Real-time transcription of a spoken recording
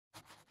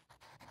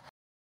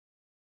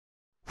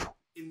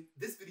In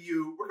this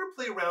video, we're going to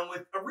play around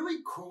with a really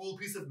cool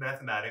piece of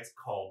mathematics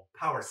called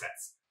power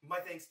sets. My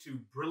thanks to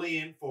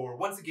Brilliant for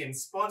once again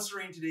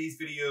sponsoring today's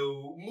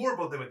video. More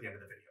about them at the end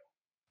of the video.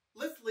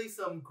 Let's lay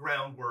some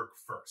groundwork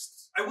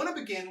first. I want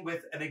to begin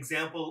with an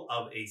example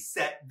of a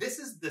set. This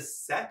is the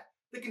set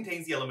that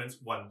contains the elements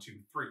 1, 2,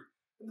 3.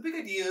 And the big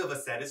idea of a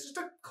set is just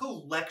a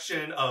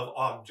collection of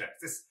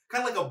objects. It's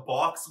kind of like a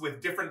box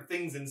with different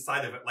things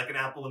inside of it, like an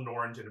apple, an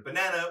orange, and a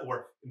banana,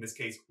 or in this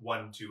case,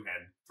 1, 2,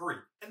 and 3.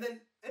 And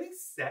then any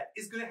set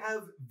is going to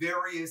have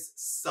various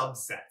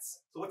subsets.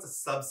 So what's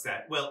a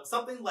subset? Well,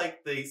 something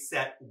like the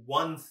set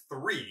 1,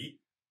 3,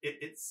 it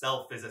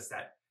itself is a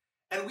set.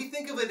 And we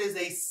think of it as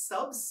a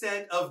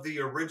subset of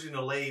the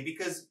original A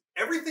because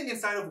everything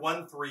inside of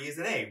 1, 3 is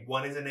an A.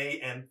 1 is an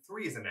A and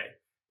 3 is an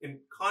A. In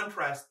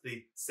contrast,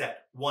 the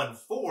set 1,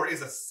 4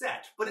 is a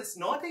set, but it's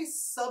not a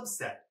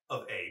subset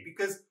of A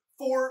because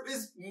 4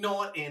 is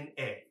not in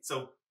A.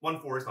 So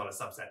 1, 4 is not a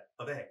subset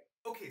of A.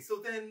 Okay,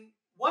 so then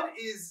what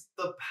is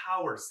the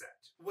power set?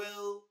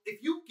 Well,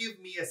 if you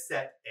give me a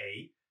set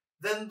A,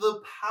 then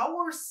the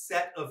power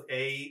set of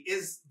A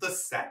is the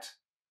set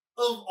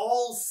of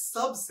all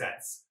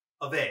subsets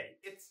of A.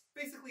 It's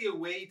basically a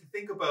way to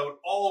think about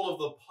all of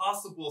the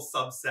possible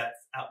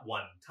subsets at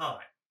one time.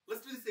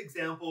 Let's do this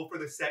example for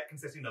the set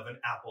consisting of an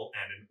apple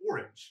and an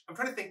orange. I'm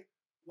trying to think,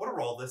 what are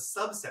all the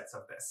subsets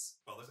of this?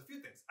 Well, there's a few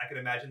things. I can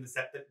imagine the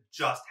set that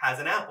just has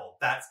an apple.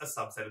 That's a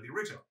subset of the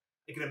original.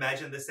 I can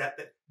imagine the set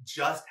that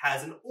just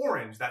has an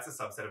orange. That's a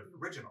subset of the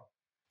original.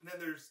 And then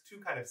there's two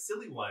kind of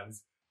silly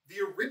ones. The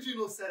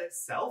original set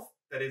itself,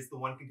 that is the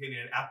one containing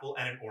an apple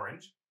and an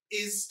orange,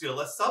 is still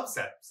a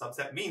subset.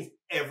 Subset means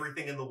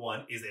everything in the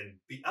one is in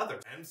the other.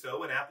 And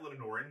so an apple and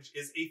an orange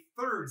is a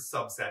third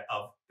subset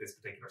of this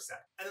particular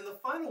set. And then the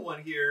final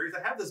one here is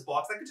I have this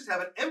box. I could just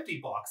have an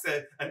empty box,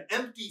 an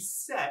empty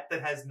set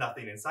that has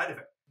nothing inside of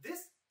it.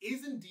 This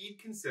is indeed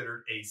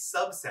considered a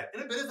subset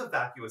in a bit of a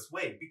vacuous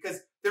way because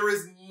there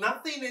is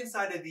nothing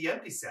inside of the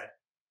empty set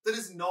that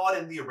is not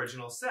in the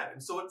original set.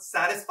 And so it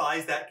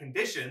satisfies that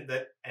condition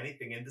that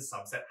anything in the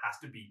subset has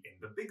to be in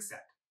the big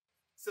set.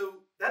 So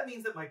that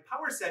means that my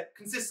power set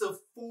consists of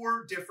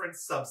 4 different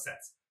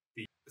subsets.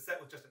 The set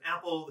with just an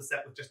apple, the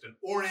set with just an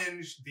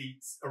orange, the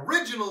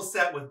original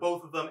set with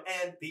both of them,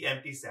 and the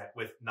empty set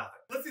with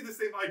nothing. Let's see the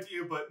same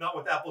idea, but not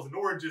with apples and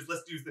oranges.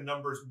 Let's use the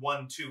numbers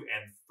 1, 2,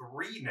 and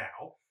 3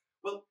 now.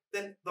 Well,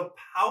 then the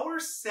power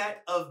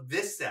set of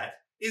this set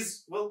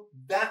is, well,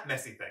 that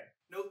messy thing.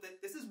 Note that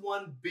this is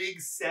one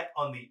big set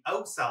on the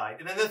outside,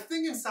 and then the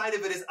thing inside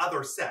of it is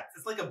other sets.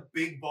 It's like a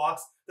big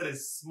box that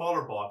has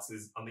smaller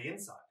boxes on the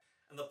inside.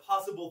 And the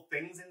possible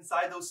things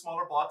inside those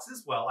smaller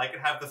boxes, well, I could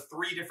have the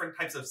 3 different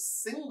types of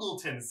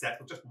singleton sets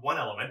with just one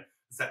element,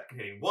 the set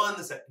containing 1,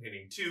 the set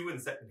containing 2, and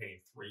the set containing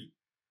 3.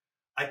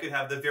 I could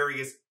have the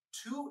various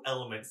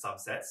 2-element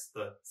subsets,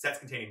 the sets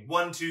containing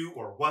 1, 2,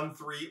 or 1,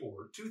 3,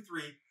 or 2,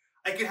 3.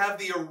 I could have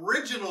the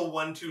original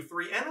 1, 2,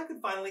 3, and I could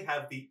finally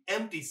have the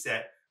empty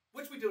set,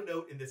 which we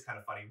denote in this kind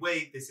of funny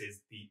way. This is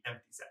the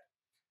empty set.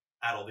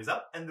 Add all these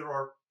up, and there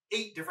are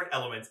 8 different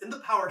elements in the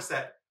power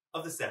set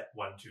of the set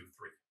 1, 2,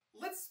 3.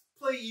 Let's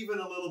play even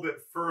a little bit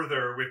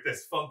further with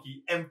this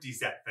funky empty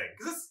set thing,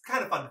 because it's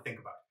kind of fun to think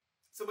about.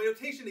 So my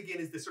notation again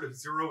is this sort of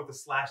 0 with a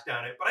slash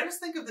down it, but I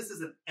just think of this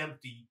as an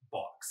empty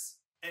box.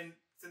 And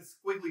since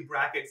squiggly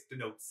brackets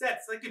denote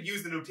sets, I could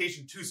use the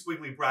notation 2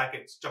 squiggly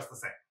brackets just the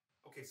same.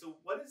 Okay, so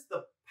what is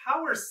the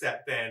power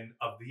set then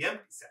of the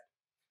empty set?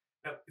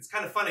 Now, it's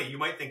kind of funny, you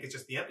might think it's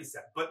just the empty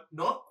set, but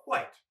not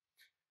quite.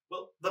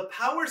 Well, the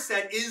power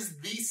set is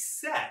the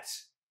set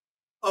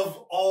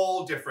of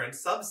all different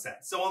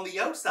subsets. So on the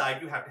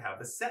outside, you have to have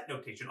the set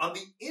notation. On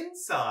the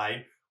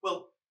inside,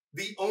 well,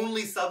 the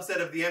only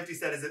subset of the empty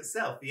set is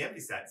itself, the empty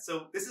set.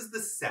 So this is the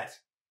set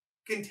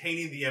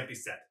containing the empty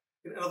set.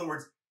 In other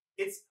words,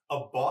 it's a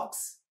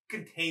box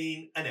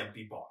containing an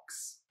empty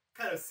box.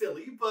 Kind of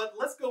silly, but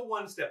let's go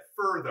one step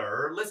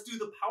further. Let's do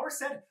the power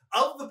set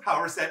of the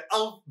power set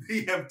of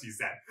the empty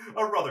set.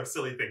 A rather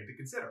silly thing to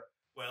consider.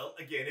 Well,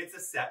 again, it's a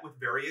set with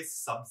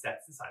various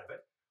subsets inside of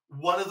it.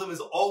 One of them is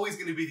always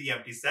going to be the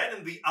empty set,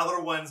 and the other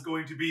one's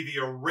going to be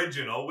the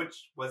original,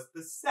 which was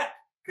the set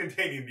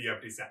containing the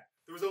empty set.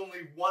 There was only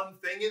one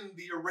thing in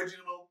the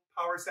original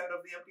power set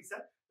of the empty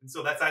set, and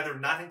so that's either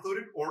not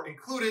included or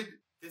included.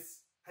 This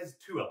has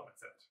 2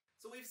 elements in it.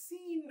 So we've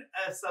seen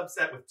a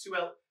subset with 2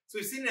 elements.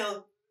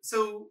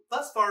 So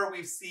thus far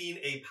we've seen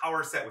a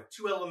power set with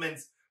 2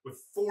 elements, with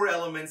 4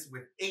 elements,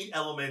 with 8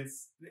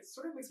 elements. And it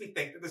sort of makes me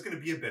think that there's going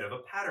to be a bit of a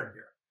pattern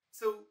here.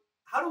 So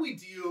how do we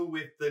deal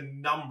with the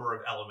number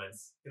of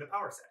elements in a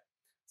power set?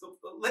 So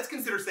let's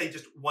consider, say,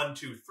 just 1,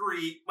 2,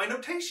 3. My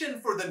notation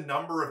for the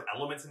number of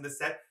elements in this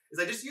set is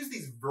I just use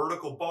these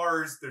vertical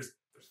bars. There's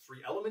 3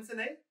 elements in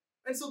A,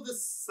 and so the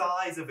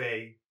size of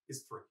A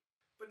is 3.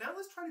 But now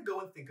let's try to go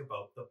and think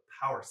about the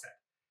power set.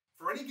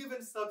 For any given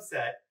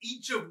subset,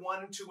 each of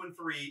 1, 2, and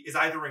 3 is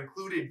either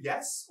included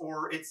yes,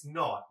 or it's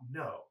not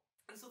no.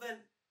 And so then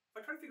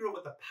if I try to figure out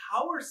what the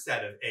power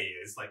set of A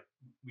is, like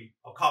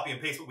I'll copy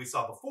and paste what we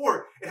saw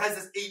before, it has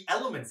this 8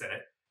 elements in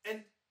it.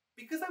 And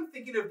Because I'm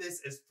thinking of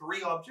this as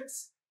three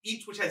objects,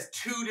 each which has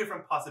two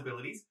different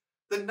possibilities,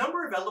 the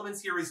number of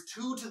elements here is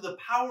 2 to the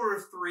power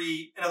of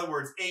 3, in other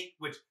words, 8,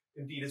 which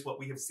indeed is what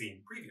we have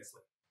seen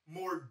previously.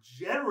 More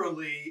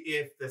generally,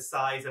 if the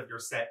size of your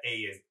set A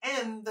is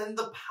n, then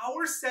the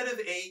power set of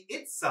A,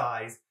 its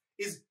size,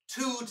 is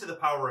 2 to the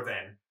power of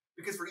n,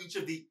 because for each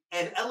of the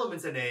n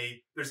elements in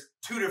A, there's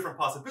two different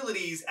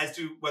possibilities as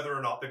to whether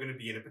or not they're going to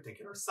be in a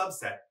particular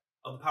subset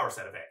of the power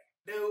set of A.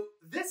 Now,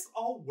 this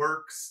all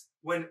works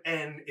when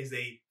n is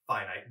a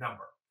finite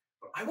number.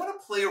 But I want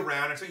to play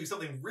around and show you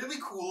something really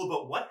cool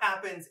about what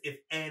happens if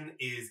n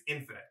is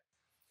infinite.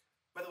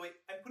 By the way,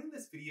 I'm putting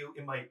this video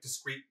in my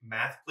discrete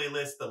math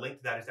playlist. The link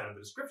to that is down in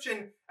the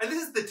description. And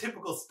this is the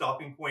typical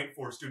stopping point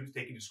for students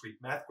taking discrete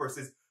math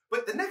courses.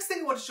 But the next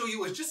thing I want to show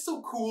you is just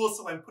so cool,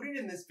 so I'm putting it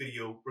in this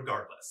video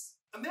regardless.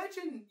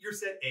 Imagine your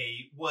set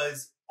A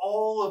was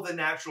all of the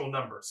natural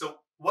numbers. So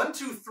 1,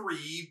 2,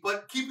 3,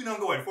 but keeping on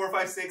going, 4,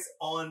 5, 6,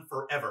 on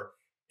forever.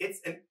 It's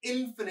an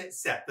infinite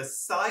set. The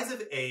size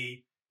of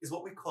A is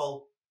what we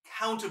call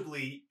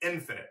countably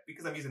infinite,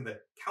 because I'm using the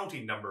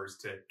counting numbers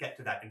to get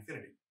to that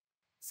infinity.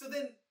 So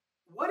then,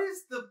 what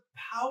is the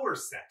power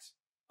set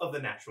of the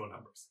natural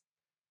numbers?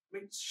 I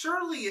mean,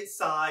 surely its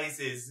size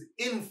is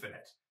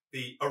infinite.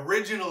 The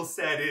original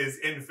set is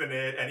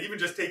infinite, and even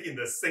just taking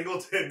the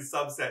singleton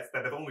subsets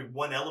that have only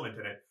one element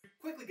in it, you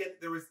quickly get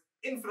that there is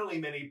infinitely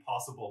many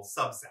possible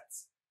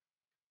subsets.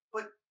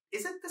 But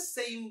is it the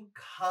same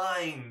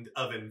kind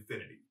of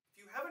infinity?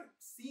 If you haven't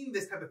seen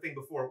this type of thing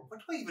before, what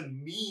do I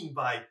even mean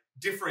by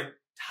different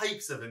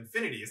types of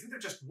infinity? Isn't there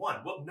just one?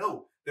 Well,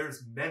 no,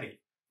 there's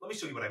many. Let me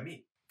show you what I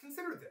mean.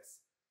 Consider this.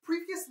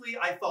 Previously,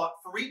 I thought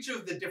for each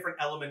of the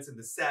different elements in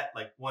the set,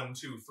 like 1,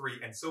 2, 3,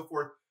 and so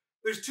forth,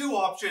 there's two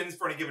options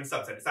for any given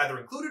subset. It's either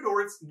included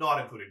or it's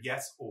not included,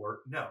 yes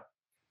or no.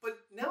 But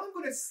now I'm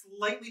going to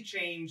slightly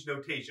change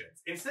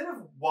notations. Instead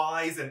of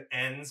y's and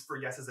n's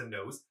for yeses and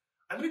nos,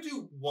 I'm going to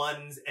do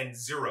ones and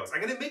zeros.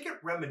 I'm going to make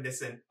it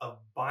reminiscent of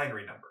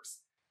binary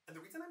numbers. And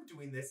the reason I'm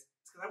doing this is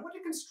because I want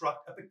to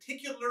construct a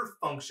particular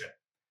function.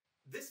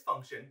 This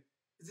function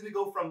is going to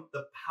go from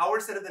the power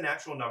set of the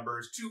natural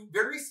numbers to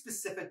very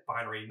specific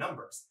binary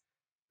numbers.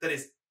 That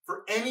is,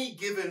 for any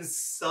given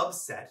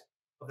subset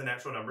of the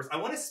natural numbers, I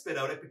want to spit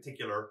out a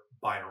particular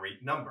binary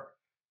number.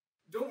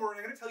 Don't worry,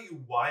 I'm going to tell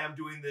you why I'm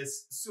doing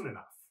this soon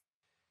enough.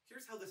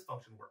 Here's how this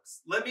function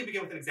works. Let me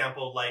begin with an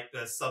example like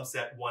the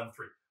subset 1,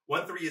 3.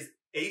 1, 3 is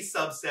a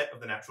subset of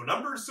the natural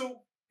numbers,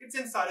 so it's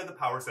inside of the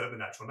power set of the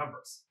natural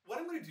numbers. What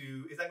I'm going to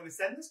do is I'm going to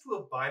send this to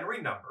a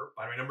binary number.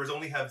 Binary numbers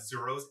only have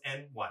zeros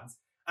and ones.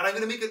 And I'm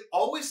going to make it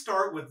always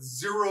start with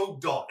 0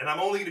 dot, and I'm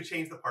only going to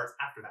change the parts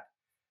after that.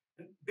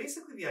 And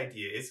basically the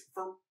idea is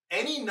for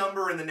any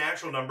number in the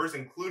natural numbers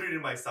included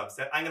in my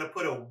subset, I'm going to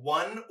put a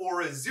 1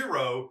 or a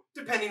 0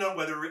 depending on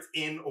whether it's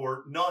in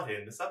or not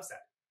in the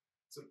subset.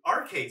 So in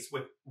our case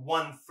with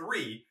 1,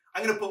 3,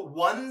 I'm going to put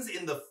 1s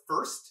in the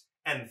first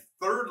and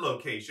third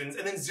locations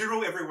and then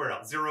 0 everywhere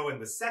else. 0 in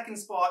the second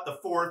spot, the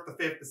fourth, the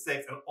fifth, the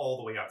sixth, and all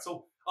the way up.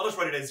 So I'll just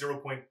write it as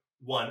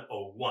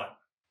 0.101.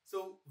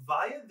 So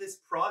via this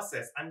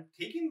process, I'm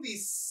taking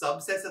these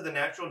subsets of the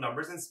natural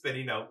numbers and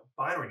spitting out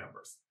binary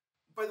numbers.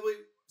 By the way,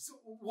 so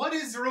what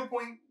is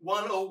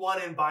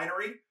 0.101 in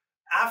binary?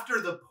 After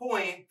the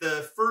point,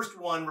 the first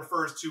one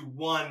refers to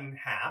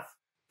 1/2.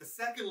 The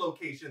second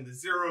location, the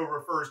 0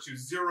 refers to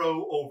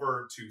 0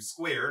 over 2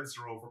 squared,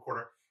 0 over a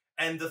quarter.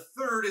 And the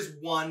third is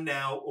 1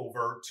 now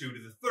over 2 to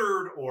the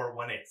third, or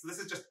 1/8. So this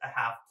is just a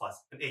half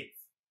plus an eighth.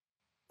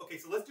 Okay,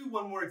 so let's do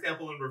one more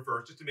example in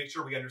reverse just to make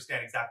sure we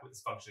understand exactly what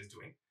this function is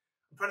doing.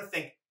 I'm trying to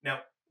think,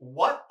 now,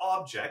 what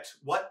object,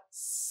 what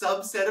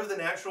subset of the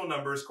natural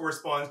numbers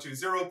corresponds to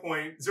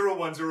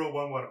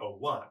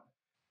 0.01011101?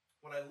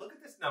 When I look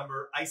at this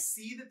number, I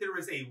see that there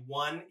is a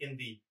 1 in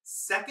the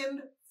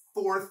second,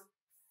 fourth,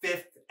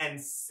 fifth,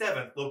 and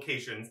seventh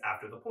locations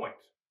after the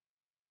point.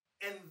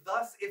 And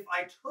thus, if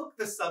I took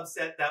the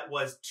subset that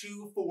was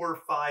 2, 4,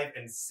 5,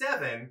 and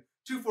 7,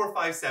 2, 4,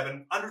 5,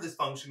 7 under this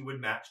function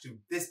would match to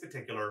this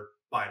particular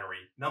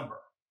binary number.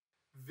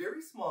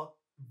 Very small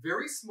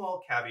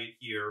caveat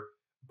here.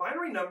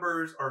 Binary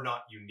numbers are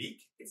not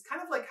unique. It's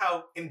kind of like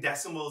how in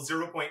decimal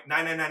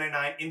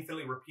 0.99999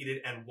 infinitely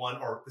repeated and 1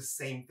 are the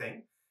same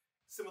thing.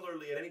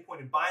 Similarly, at any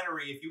point in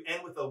binary, if you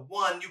end with a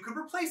 1, you could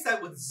replace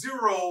that with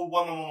 0, 1,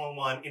 1, 1, 1,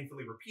 1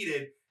 infinitely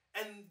repeated,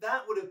 and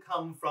that would have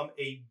come from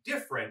a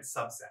different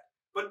subset.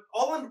 But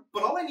all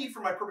I need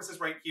for my purposes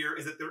right here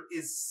is that there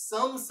is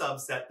some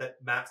subset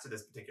that maps to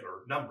this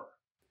particular number.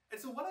 And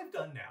so what I've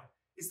done now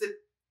is that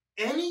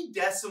any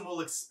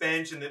decimal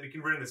expansion that we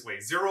can write in this way,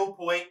 0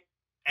 point,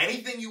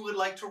 anything you would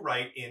like to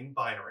write in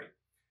binary,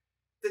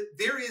 that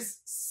there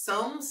is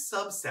some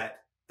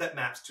subset that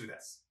maps to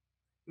this.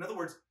 In other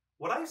words,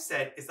 what I've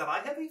said is that I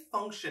have a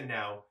function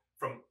now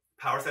from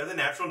power set of the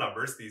natural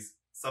numbers, these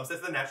subsets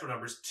of the natural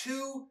numbers,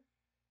 to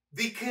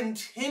the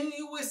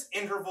continuous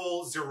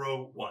interval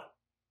 0, 1.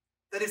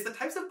 That is, the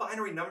types of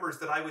binary numbers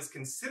that I was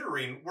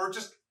considering were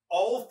just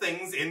all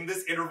things in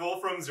this interval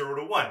from 0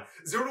 to 1.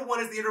 0 to 1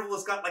 is the interval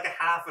that's got like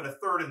a half and a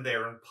third in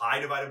there, and pi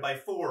divided by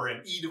 4,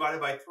 and e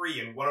divided by 3,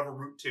 and 1 over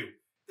root 2.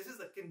 This is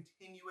a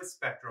continuous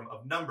spectrum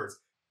of numbers.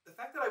 The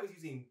fact that I was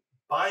using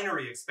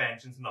binary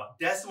expansions, not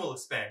decimal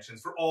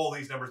expansions, for all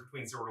these numbers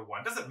between 0 to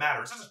 1 doesn't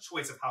matter. It's just a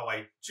choice of how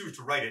I choose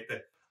to write it.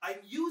 That I'm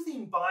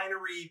using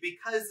binary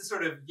because the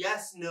sort of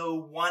yes, no,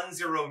 1,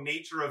 0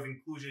 nature of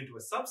inclusion into a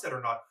subset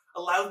or not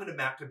allows me to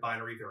map to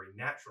binary very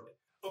naturally.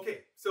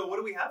 Okay, so what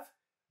do we have?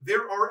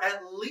 There are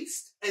at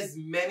least as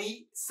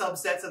many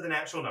subsets of the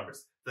natural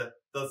numbers.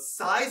 The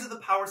size of the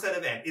power set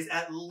of n is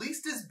at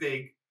least as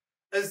big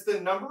as the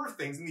number of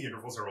things in the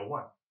interval 0,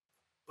 1.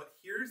 But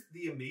here's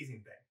the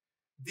amazing thing.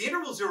 The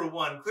interval 0,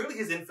 1 clearly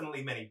has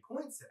infinitely many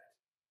points in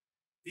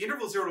it. The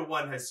interval 0 to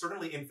 1 has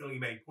certainly infinitely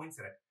many points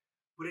in it,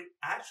 but it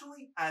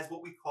actually has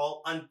what we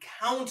call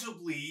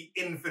uncountably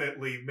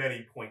infinitely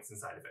many points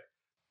inside of it.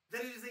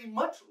 That it is a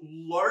much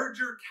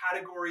larger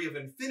category of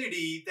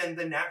infinity than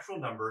the natural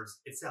numbers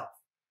itself.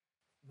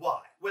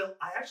 Why? Well,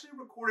 I actually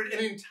recorded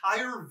an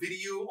entire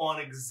video on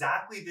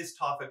exactly this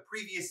topic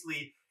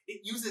previously.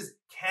 It uses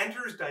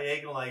Cantor's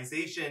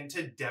diagonalization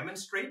to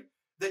demonstrate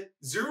that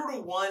 0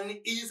 to 1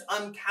 is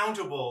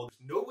uncountable.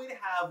 There's no way to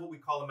have what we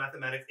call in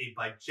mathematics a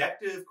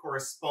bijective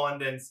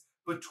correspondence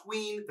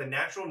between the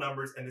natural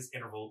numbers and this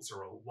interval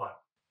 0, 1.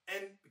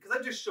 And because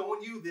I've just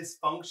shown you this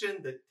function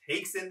that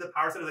takes in the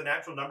power set of the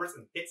natural numbers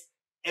and hits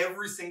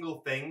every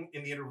single thing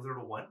in the interval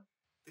 0 to 1,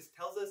 this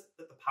tells us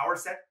that the power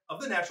set of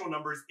the natural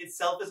numbers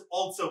itself is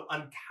also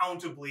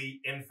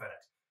uncountably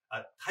infinite,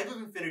 a type of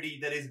infinity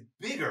that is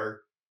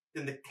bigger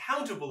than the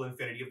countable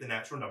infinity of the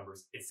natural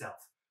numbers itself.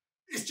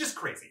 It's just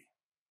crazy.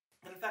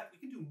 And in fact, we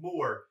can do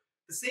more.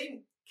 The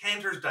same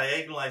Cantor's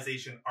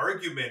diagonalization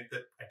argument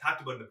that I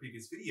talked about in the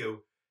previous video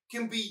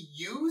can be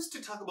used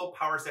to talk about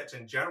power sets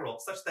in general,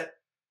 such that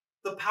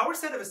the power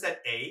set of a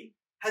set A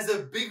has a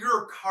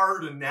bigger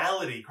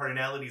cardinality.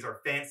 Cardinality is our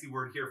fancy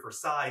word here for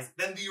size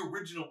than the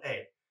original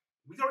A.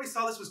 We already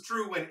saw this was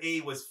true when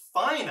A was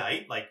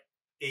finite, like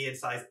A had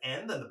size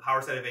n, then the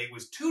power set of A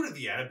was 2 to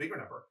the n, a bigger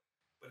number.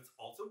 But it's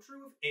also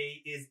true if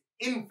A is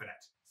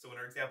infinite. So in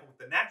our example with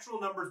the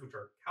natural numbers, which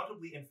are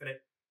countably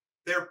infinite,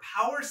 their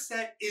power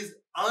set is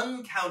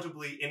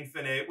uncountably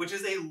infinite, which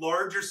is a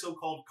larger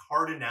so-called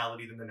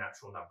cardinality than the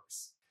natural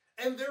numbers.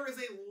 And there is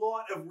a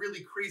lot of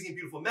really crazy and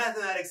beautiful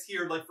mathematics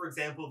here, like, for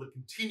example, the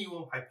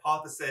continuum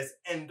hypothesis,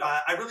 and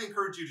I really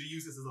encourage you to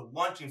use this as a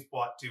launching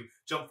spot to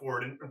jump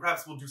forward, and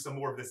perhaps we'll do some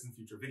more of this in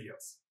future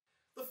videos.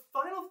 The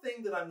final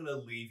thing that I'm going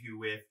to leave you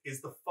with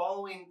is the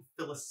following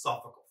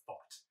philosophical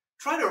thought.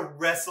 Try to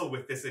wrestle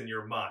with this in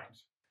your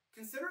mind.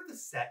 Consider the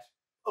set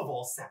of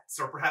all sets,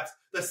 or perhaps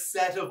the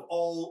set of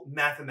all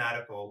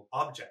mathematical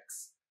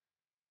objects.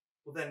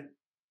 Well then,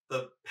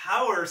 the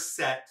power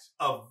set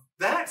of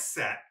that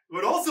set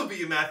would also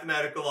be a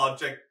mathematical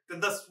object,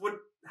 and thus would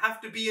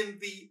have to be in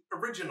the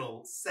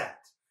original set.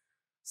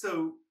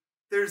 So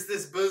there's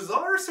this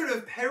bizarre sort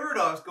of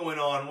paradox going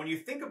on when you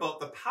think about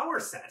the power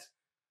set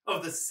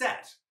of the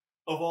set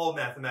of all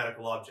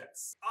mathematical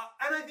objects.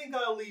 And I think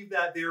I'll leave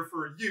that there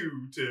for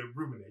you to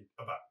ruminate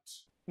about.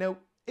 Now,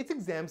 it's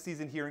exam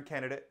season here in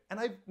Canada, and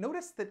I've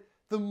noticed that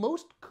the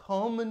most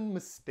common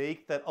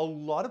mistake that a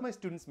lot of my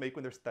students make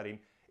when they're studying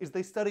is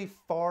they study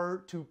far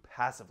too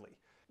passively.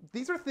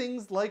 These are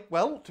things like,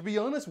 well, to be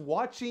honest,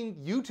 watching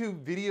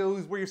YouTube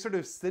videos where you're sort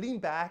of sitting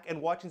back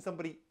and watching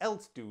somebody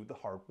else do the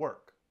hard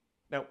work.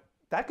 Now,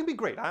 that can be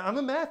great. I'm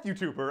a math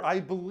YouTuber. I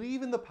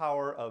believe in the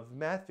power of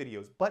math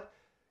videos, but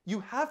you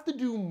have to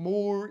do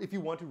more if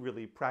you want to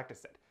really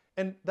practice it.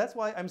 And that's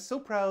why I'm so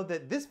proud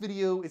that this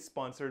video is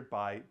sponsored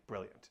by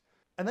Brilliant.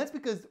 And that's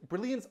because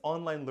Brilliant's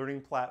online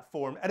learning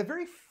platform, at a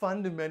very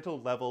fundamental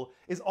level,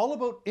 is all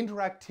about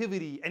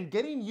interactivity and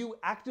getting you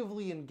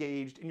actively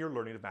engaged in your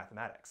learning of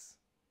mathematics.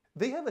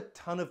 They have a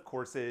ton of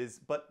courses,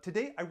 but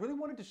today I really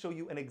wanted to show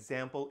you an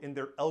example in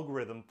their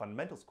algorithm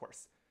fundamentals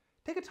course.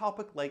 Take a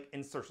topic like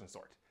insertion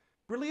sort.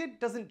 Brilliant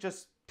doesn't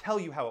just tell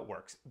you how it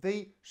works,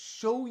 they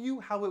show you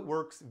how it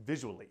works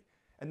visually.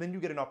 And then you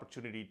get an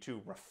opportunity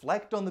to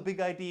reflect on the big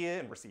idea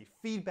and receive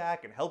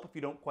feedback and help if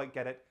you don't quite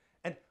get it.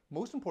 And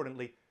most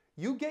importantly,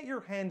 you get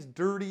your hands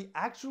dirty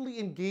actually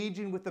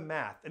engaging with the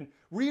math and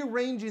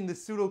rearranging the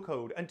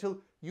pseudocode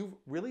until you've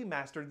really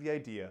mastered the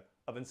idea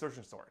of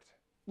insertion sort.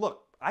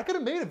 Look, I could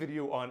have made a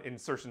video on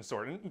insertion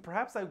sort, and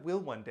perhaps I will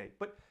one day,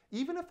 but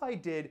even if I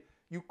did,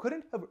 you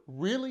couldn't have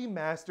really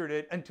mastered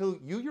it until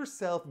you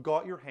yourself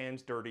got your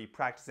hands dirty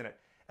practicing it.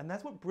 And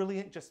that's what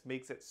Brilliant just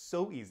makes it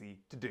so easy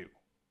to do.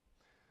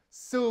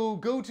 So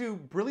go to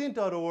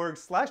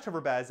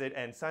brilliant.org/TrevorBassett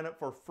and sign up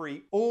for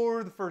free,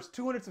 or the first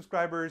 200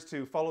 subscribers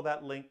to follow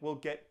that link will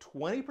get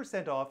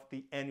 20% off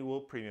the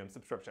annual premium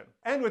subscription.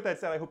 And with that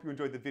said, I hope you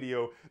enjoyed the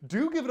video.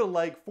 Do give it a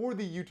like for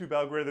the YouTube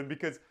algorithm,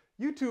 because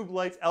YouTube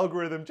likes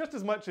algorithm just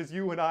as much as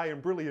you and I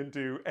and Brilliant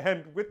do.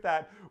 And with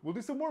that, we'll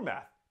do some more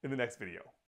math in the next video.